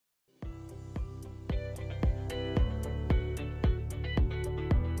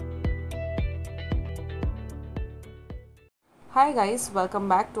Hi guys, welcome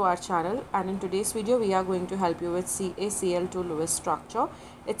back to our channel, and in today's video we are going to help you with CaCl2 Lewis structure.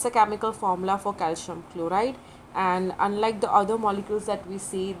 It's a chemical formula for calcium chloride, and unlike the other molecules that we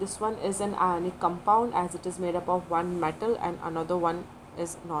see, this one is an ionic compound as it is made up of one metal and another one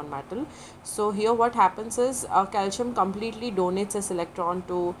is non-metal. So here what happens is calcium completely donates its electron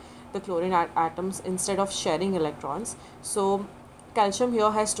to the chlorine atoms instead of sharing electrons. So calcium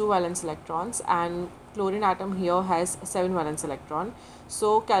here has 2 valence electrons and chlorine atom here has 7 valence electron.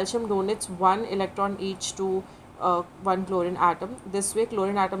 So calcium donates 1 electron each to one chlorine atom. This way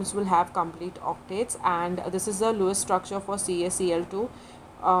chlorine atoms will have complete octets, and this is the Lewis structure for CaCl2.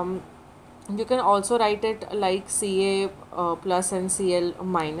 You can also write it like Ca plus and Cl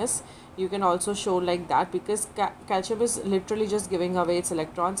minus. You can also show like that because calcium is literally just giving away its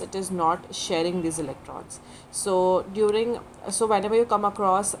electrons. It is not sharing these electrons. So whenever you come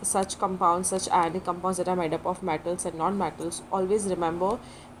across such compounds, such ionic compounds that are made up of metals and non-metals, always remember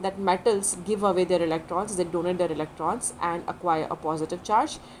that metals give away their electrons, they donate their electrons and acquire a positive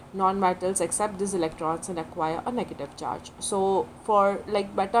charge. Non-metals accept these electrons and acquire a negative charge. So for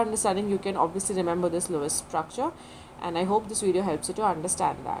like better understanding, you can obviously remember this Lewis structure, and I hope this video helps you to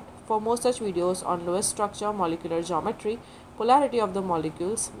understand that. For more such videos on Lewis structure, molecular geometry, polarity of the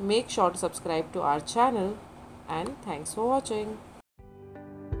molecules, make sure to subscribe to our channel, and thanks for watching.